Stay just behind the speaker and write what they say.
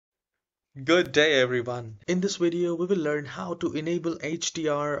Good day everyone. In this video we will learn how to enable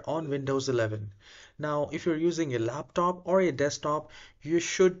HDR on Windows 11. Now if you're using a laptop or a desktop, you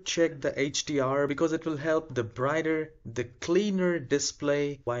should check the HDR because it will help the brighter, the cleaner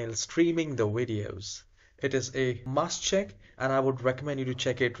display while streaming the videos. It is a must check and I would recommend you to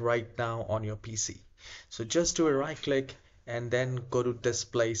check it right now on your PC. So just do a right click and then go to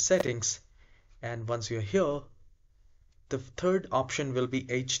display settings, and once you're here, the third option will be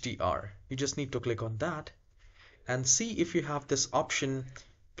HDR. You just need to click on that and see if you have this option,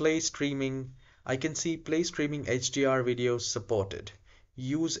 play streaming. I can see play streaming HDR videos supported.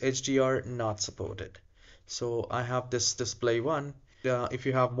 Use HDR not supported. So I have this display one. If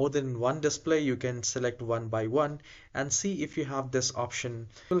you have more than one display, you can select one by one and see if you have this option.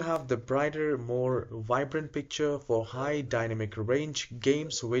 You'll have the brighter, more vibrant picture for high dynamic range,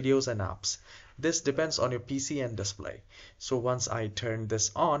 games, videos, and apps. This depends on your PC and display. So once I turn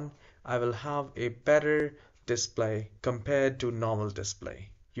this on, I will have a better display compared to normal display.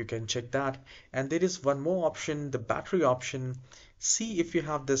 You can check that. And there is one more option, the battery option. See if you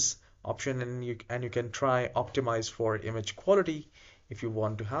have this option, and you can try optimize for image quality if you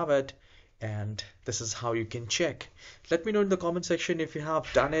want to have it. And this is how you can check. Let me know in the comment section if you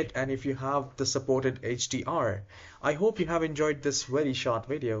have done it and if you have the supported HDR. I hope you have enjoyed this very short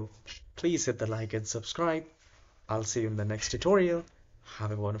video. Please hit the like and subscribe. I'll see you in the next tutorial.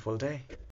 Have a wonderful day.